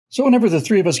So whenever the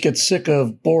three of us get sick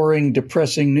of boring,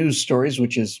 depressing news stories,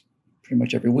 which is pretty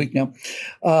much every week now,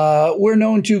 we're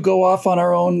known to go off on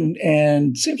our own.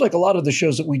 And it seems like a lot of the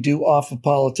shows that we do off of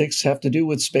politics have to do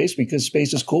with space because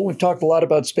space is cool. We've talked a lot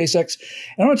about SpaceX.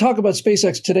 And I want to talk about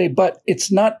SpaceX today, but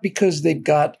it's not because they've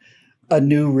got a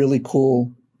new really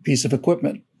cool piece of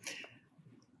equipment.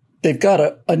 They've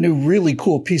got a new really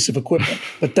cool piece of equipment,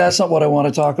 but that's not what I want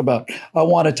to talk about. I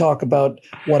want to talk about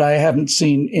what I haven't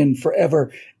seen in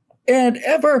forever and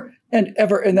ever and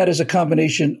ever, and that is a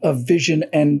combination of vision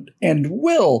and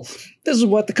will. This is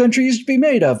what the country used to be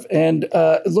made of, and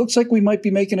it looks like we might be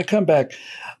making a comeback.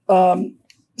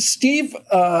 Steve,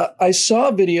 I saw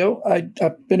a video.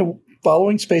 I've been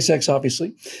following SpaceX,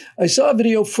 obviously. I saw a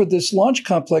video for this launch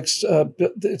complex.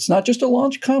 It's not just a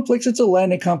launch complex, it's a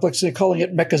landing complex. They're calling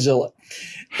it Mechazilla.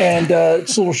 And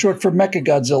it's a little short for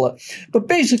Mechagodzilla. But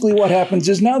basically what happens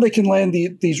is now they can land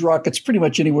these rockets pretty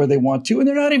much anywhere they want to, and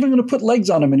they're not even going to put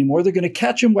legs on them anymore. They're going to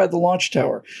catch them by the launch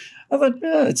tower. I thought,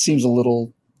 it seems a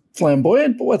little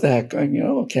flamboyant, but what the heck?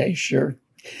 Okay, sure.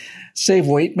 Save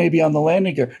weight maybe on the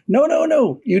landing gear.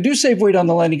 No. You do save weight on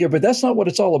the landing gear, but that's not what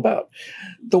it's all about.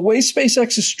 The way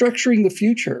SpaceX is structuring the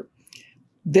future,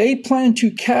 they plan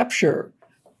to capture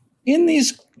in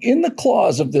the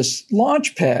claws of this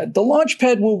launch pad. The launch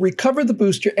pad will recover the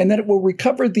booster, and then it will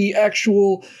recover the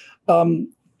actual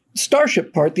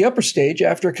Starship part, the upper stage,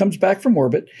 after it comes back from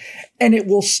orbit, and it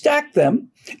will stack them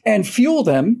and fuel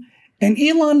them. And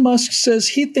Elon Musk says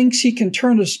he thinks he can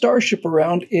turn a Starship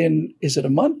around in, is it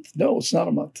a month? No, it's not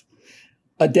a month.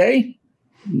 A day?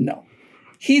 No.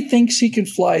 He thinks he can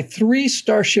fly 3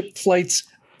 Starship flights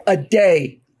a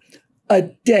day. A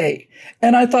day.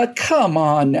 And I thought, come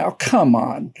on now, come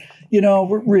on.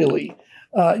 Really.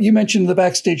 You mentioned in the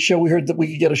backstage show, we heard that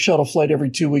we could get a shuttle flight every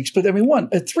 2 weeks. But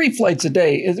 3 flights a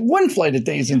day, 1 flight a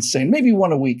day is insane. Maybe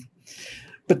 1 a week.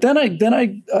 But then I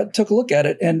took a look at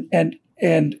it and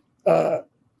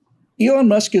Elon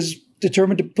Musk is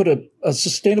determined to put a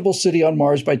sustainable city on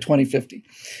Mars by 2050.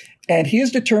 And he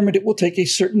is determined it will take a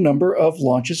certain number of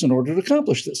launches in order to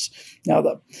accomplish this. Now,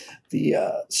 the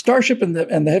Starship and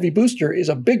the Heavy booster is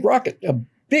a big rocket.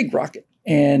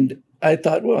 And I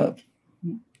thought, well,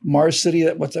 Mars City,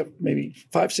 what's that, maybe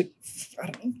 5, 6, I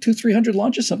don't know, 200, 300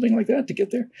 launches, something like that to get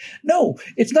there. No,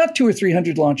 it's not 200 or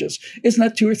 300 launches. It's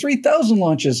not 2,000 or 3,000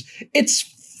 launches. It's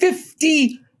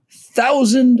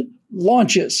 50,000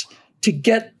 launches to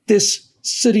get this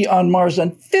city on Mars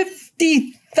done.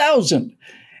 50,000.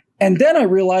 And then I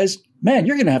realized, man,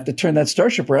 you're going to have to turn that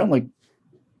Starship around like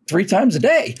 3 times a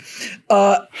day. You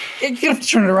have to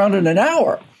turn it around in an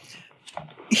hour.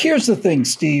 Here's the thing,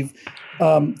 Steve.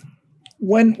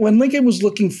 When Lincoln was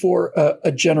looking for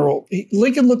a general,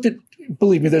 Lincoln looked at,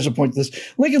 believe me, there's a point to this.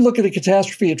 Lincoln looked at a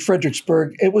catastrophe at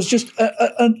Fredericksburg. It was just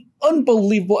an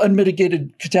unbelievable,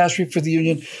 unmitigated catastrophe for the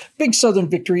Union, big Southern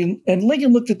victory. And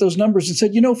Lincoln looked at those numbers and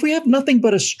said, if we have nothing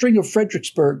but a string of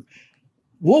Fredericksburg,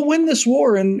 we'll win this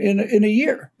war in a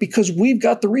year because we've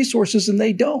got the resources and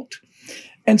they don't.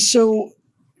 And so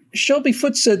Shelby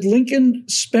Foote said Lincoln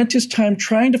spent his time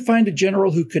trying to find a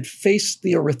general who could face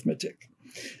the arithmetic.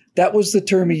 That was the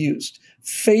term he used.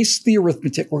 Face the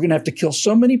arithmetic. We're going to have to kill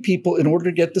so many people in order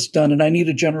to get this done, and I need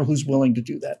a general who's willing to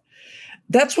do that.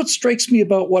 That's what strikes me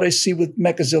about what I see with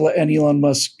Mechazilla and Elon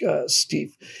Musk,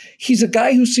 Steve. He's a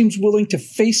guy who seems willing to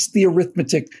face the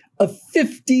arithmetic of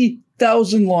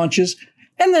 50,000 launches,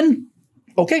 and then,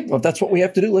 okay, well, if that's what we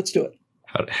have to do, let's do it.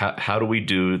 How do we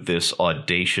do this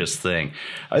audacious thing?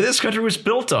 This country was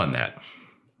built on that.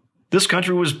 This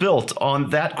country was built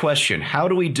on that question. How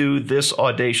do we do this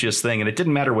audacious thing? And it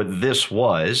didn't matter what this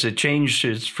was. It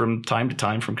changed from time to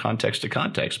time, from context to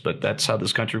context. But that's how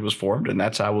this country was formed, and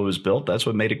that's how it was built. That's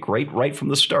what made it great right from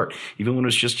the start, even when it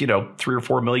was just, 3 or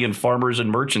 4 million farmers and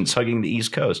merchants hugging the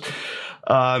East Coast.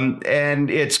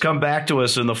 And it's come back to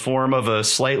us in the form of a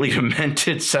slightly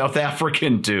demented South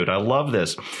African dude. I love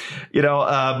this.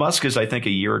 Musk is, I think, a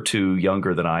year or 2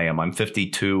 younger than I am. I'm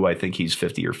 52. I think he's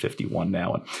 50 or 51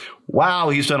 now. And wow,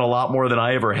 he's done a lot more than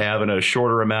I ever have in a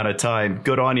shorter amount of time.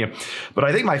 Good on you. But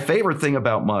I think my favorite thing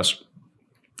about Musk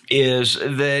is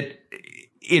that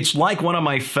it's like one of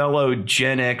my fellow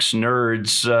Gen X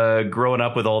nerds growing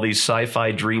up with all these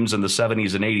sci-fi dreams in the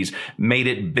 70s and 80s made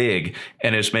it big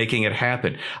and is making it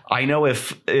happen. I know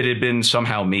if it had been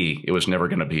somehow me, it was never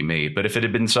going to be me, but if it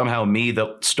had been somehow me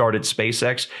that started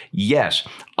SpaceX, yes,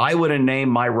 I would have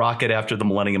named my rocket after the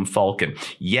Millennium Falcon.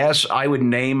 Yes, I would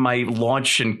name my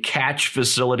launch and catch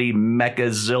facility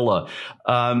Mechazilla.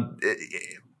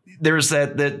 There's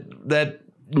that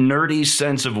nerdy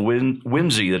sense of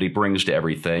whimsy that he brings to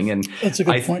everything. And that's a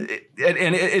good point.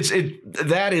 And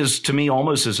that is, to me,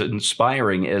 almost as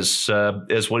inspiring as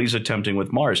what he's attempting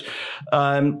with Mars.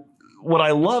 What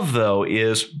I love, though,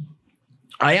 is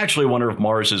I actually wonder if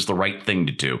Mars is the right thing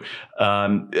to do.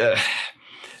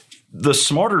 The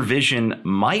smarter vision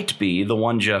might be the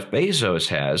one Jeff Bezos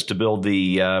has to build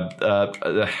the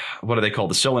what are they called?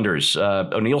 The cylinders,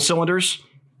 O'Neill cylinders,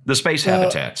 the space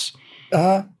habitats.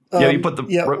 You put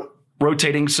the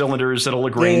rotating cylinders at a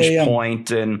Lagrange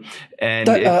point, and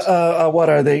what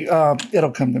are they?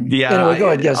 It'll come to me. Yeah, anyway, go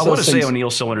ahead. Yes, I want to say O'Neill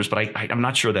cylinders, but I'm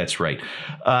not sure that's right.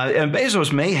 And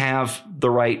Bezos may have the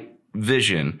right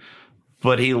vision,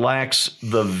 but he lacks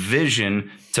the vision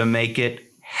to make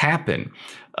it happen.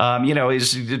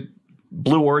 His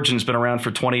Blue Origin's been around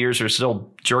for 20 years. They're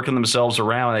still jerking themselves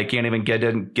around. They can't even get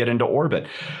into orbit.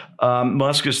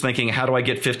 Musk is thinking, how do I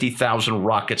get 50,000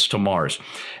 rockets to Mars?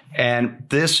 And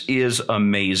this is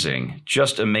amazing,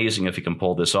 just amazing if he can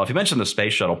pull this off. You mentioned the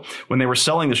space shuttle. When they were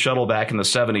selling the shuttle back in the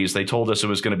 70s, they told us it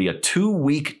was going to be a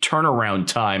 2-week turnaround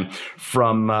time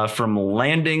from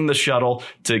landing the shuttle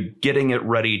to getting it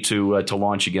ready to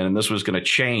launch again. And this was going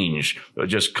to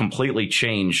just completely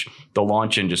change the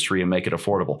launch industry and make it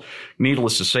affordable.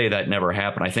 Needless to say, that never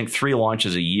happened. I think 3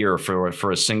 launches a year for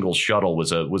a single shuttle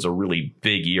was a really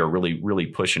big year, really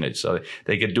pushing it. So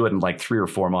they could do it in like 3 or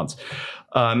 4 months.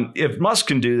 If Musk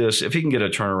can do this, if he can get a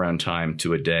turnaround time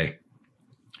to a day,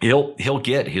 he'll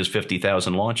get his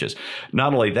 50,000 launches.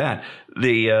 Not only that,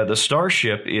 the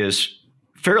Starship is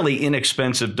fairly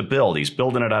inexpensive to build. He's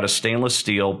building it out of stainless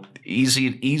steel,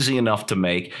 easy enough to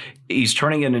make. He's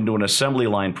turning it into an assembly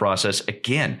line process.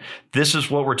 Again, this is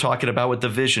what we're talking about with the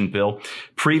vision, Bill.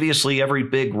 Previously, every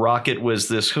big rocket was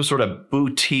this sort of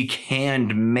boutique,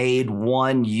 handmade,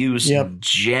 one-use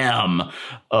gem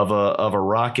of a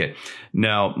rocket.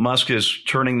 Now, Musk is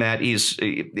turning that. He's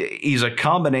a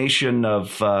combination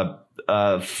of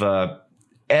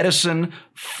Edison,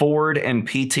 Ford, and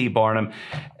P.T. Barnum.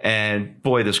 And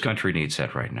boy, this country needs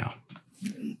that right now.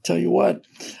 Tell you what,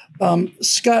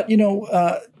 Scott,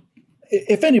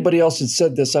 if anybody else had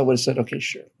said this, I would have said, okay,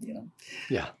 sure.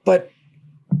 Yeah. But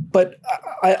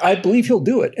I believe he'll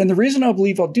do it. And the reason I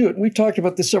believe he'll do it, we've talked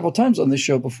about this several times on this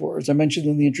show before, as I mentioned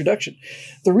in the introduction.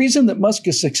 The reason that Musk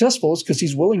is successful is because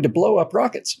he's willing to blow up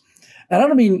rockets. And I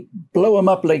don't mean blow him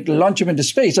up, like launch him into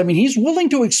space. I mean, he's willing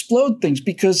to explode things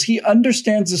because he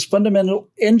understands this fundamental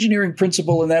engineering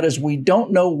principle, and that is we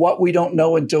don't know what we don't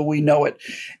know until we know it.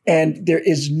 And there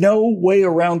is no way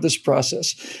around this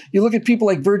process. You look at people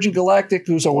like Virgin Galactic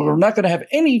who say, well, we're not going to have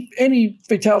any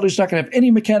fatalities, not going to have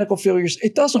any mechanical failures.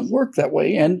 It doesn't work that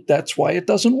way. And that's why it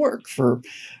doesn't work for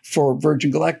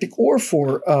Virgin Galactic or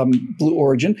for Blue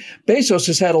Origin. Bezos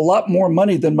has had a lot more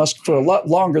money than Musk for a lot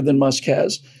longer than Musk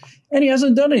has. And he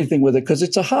hasn't done anything with it because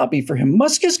it's a hobby for him.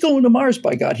 Musk is going to Mars,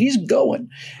 by God. He's going.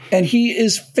 And he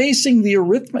is facing the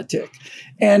arithmetic.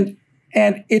 And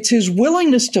it's his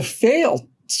willingness to fail,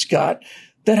 Scott,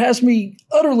 that has me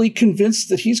utterly convinced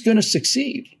that he's going to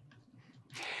succeed.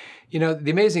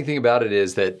 The amazing thing about it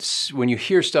is that when you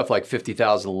hear stuff like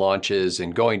 50,000 launches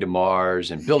and going to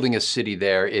Mars and building a city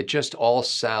there, it just all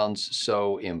sounds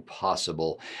so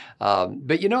impossible.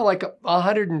 But like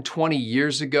 120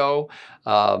 years ago,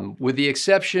 with the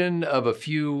exception of a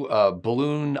few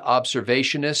balloon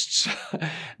observationists,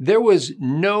 there was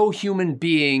no human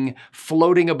being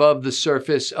floating above the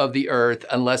surface of the Earth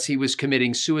unless he was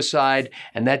committing suicide,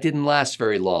 and that didn't last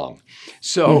very long.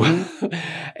 So,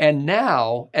 and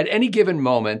now, at any given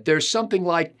moment, there's something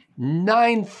like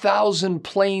 9,000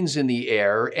 planes in the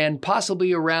air and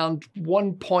possibly around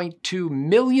 1.2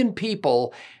 million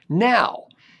people now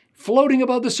floating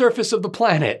above the surface of the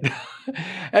planet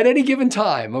at any given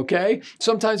time, okay?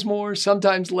 Sometimes more,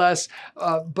 sometimes less.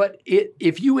 But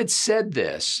if you had said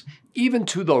this, even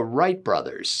to the Wright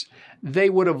brothers,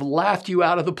 they would have laughed you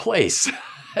out of the place.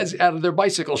 Out of their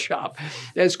bicycle shop.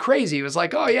 It's crazy. It was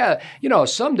like, oh yeah,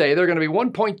 someday there are going to be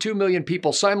 1.2 million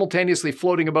people simultaneously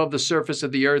floating above the surface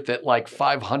of the Earth at like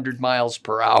 500 miles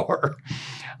per hour.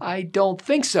 I don't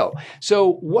think so.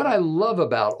 So what I love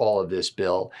about all of this,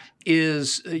 Bill,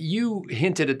 is you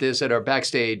hinted at this at our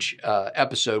backstage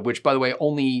episode, which, by the way,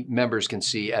 only members can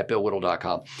see at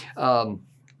billwhittle.com.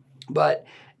 But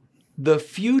the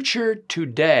future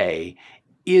today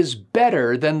is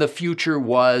better than the future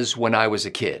was when I was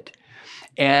a kid.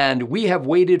 And we have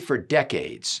waited for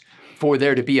decades for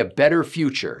there to be a better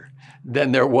future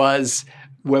than there was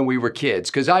when we were kids.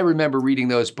 Because I remember reading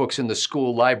those books in the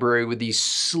school library with these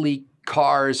sleek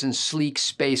cars and sleek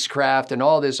spacecraft and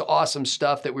all this awesome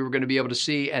stuff that we were going to be able to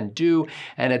see and do.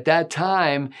 And at that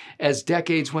time, as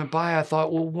decades went by, I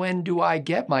thought, well, when do I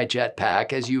get my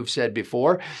jetpack? As you've said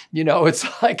before,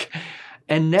 it's like,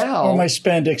 and now. Or my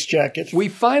spandex jacket. We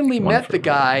finally met the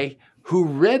guy who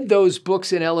read those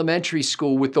books in elementary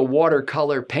school with the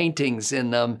watercolor paintings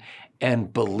in them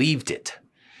and believed it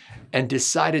and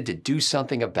decided to do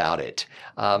something about it.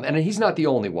 And he's not the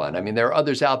only one. I mean, there are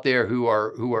others out there who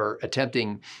are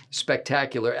attempting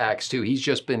spectacular acts too. He's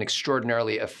just been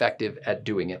extraordinarily effective at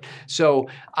doing it. So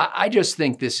I just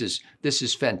think this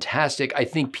is fantastic. I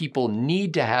think people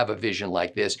need to have a vision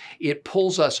like this. It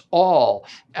pulls us all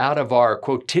out of our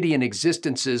quotidian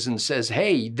existences and says,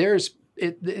 hey,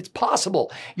 it's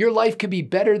possible. Your life could be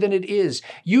better than it is.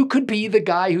 You could be the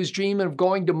guy who's dreaming of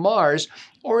going to Mars,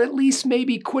 or at least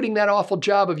maybe quitting that awful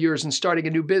job of yours and starting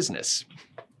a new business.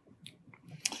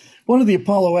 One of the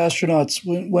Apollo astronauts,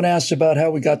 when asked about how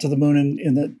we got to the moon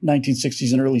in the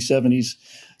 1960s and early 70s,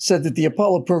 said that the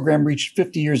Apollo program reached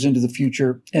 50 years into the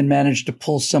future and managed to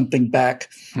pull something back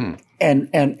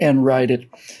and ride it.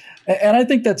 And I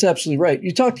think that's absolutely right.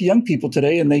 You talk to young people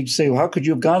today and they say, well, how could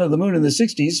you have gone to the moon in the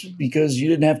 60s? Because you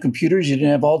didn't have computers. You didn't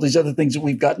have all these other things that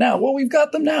we've got now. Well, we've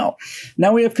got them now.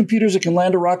 Now we have computers that can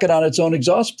land a rocket on its own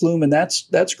exhaust plume, and that's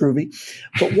groovy.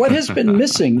 But what has been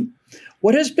missing,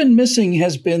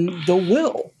 has been the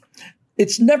will.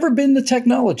 It's never been the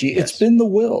technology. Yes. It's been the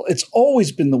will. It's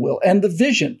always been the will and the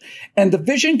vision. And the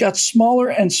vision got smaller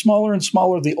and smaller and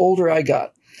smaller the older I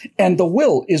got. And the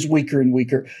will is weaker and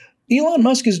weaker. Elon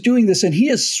Musk is doing this, and he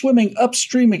is swimming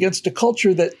upstream against a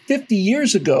culture that 50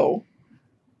 years ago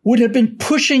would have been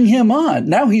pushing him on.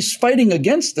 Now he's fighting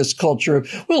against this culture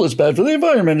of, well, it's bad for the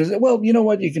environment. Well, you know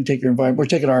what? You can take your environment. We're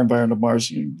taking our environment to Mars.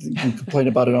 You complain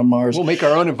about it on Mars. We'll make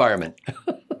our own environment.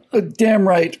 Damn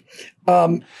right.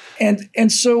 And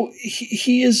so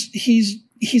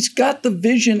he's got the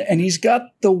vision and he's got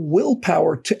the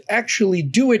willpower to actually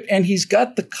do it, and he's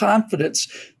got the confidence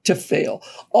to fail.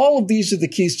 All of these are the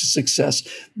keys to success.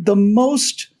 The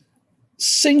most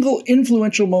single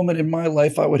influential moment in my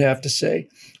life, I would have to say,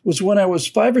 was when I was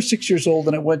 5 or 6 years old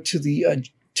and I went to the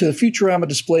Futurama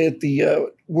display at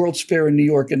the World's Fair in New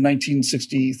York in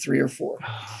 1963 or 4.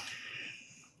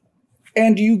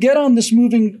 And you get on this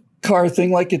moving car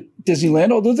thing like at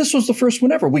Disneyland, although this was the first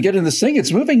one ever. We get in this thing,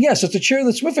 it's moving. Yes, it's a chair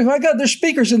that's moving. Oh my God, there's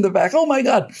speakers in the back. Oh my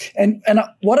God. And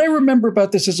what I remember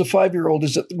about this as a 5-year-old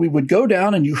is that we would go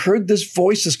down and you heard this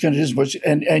voice, this kind of his voice,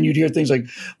 and you'd hear things like,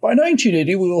 by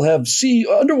 1980, we will have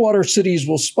underwater cities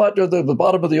will spot the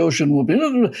bottom of the ocean will be,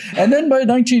 and then by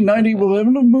 1990, we'll have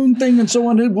a moon thing and so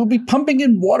on. We'll be pumping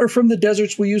in water from the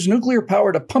deserts. We use nuclear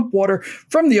power to pump water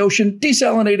from the ocean,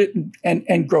 desalinate it,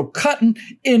 and grow cotton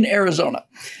in Arizona.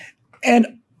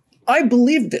 And I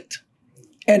believed it.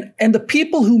 And the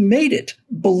people who made it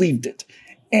believed it.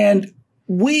 And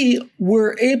we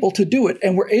were able to do it,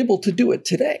 and we're able to do it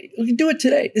today. We can do it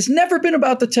today. It's never been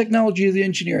about the technology or the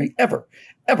engineering, ever.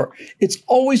 It's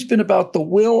always been about the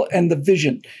will and the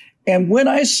vision. And when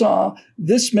I saw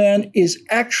this man is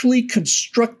actually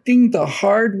constructing the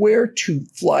hardware to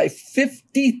fly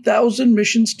 50,000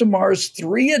 missions to Mars,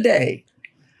 3 a day,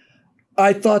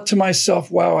 I thought to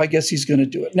myself, wow, I guess he's going to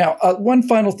do it. Now, one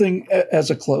final thing as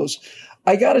a close.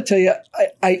 I got to tell you,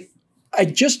 I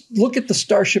just look at the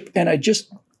Starship and I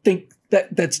just think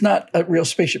that's not a real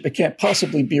spaceship. It can't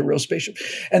possibly be a real spaceship.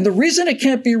 And the reason it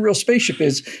can't be a real spaceship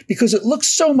is because it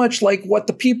looks so much like what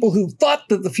the people who thought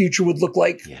that the future would look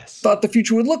like thought the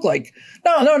future would look like.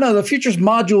 No. The future's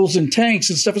modules and tanks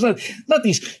and stuff. It's not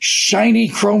these shiny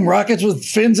chrome rockets with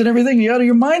fins and everything. You out of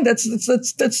your mind? That's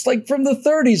like from the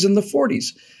 30s and the 40s.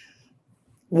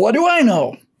 What do I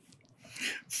know?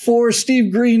 For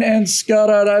Steve Green and Scott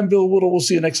Ott, I'm Bill Whittle. We'll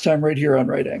see you next time right here on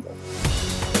Right Angle.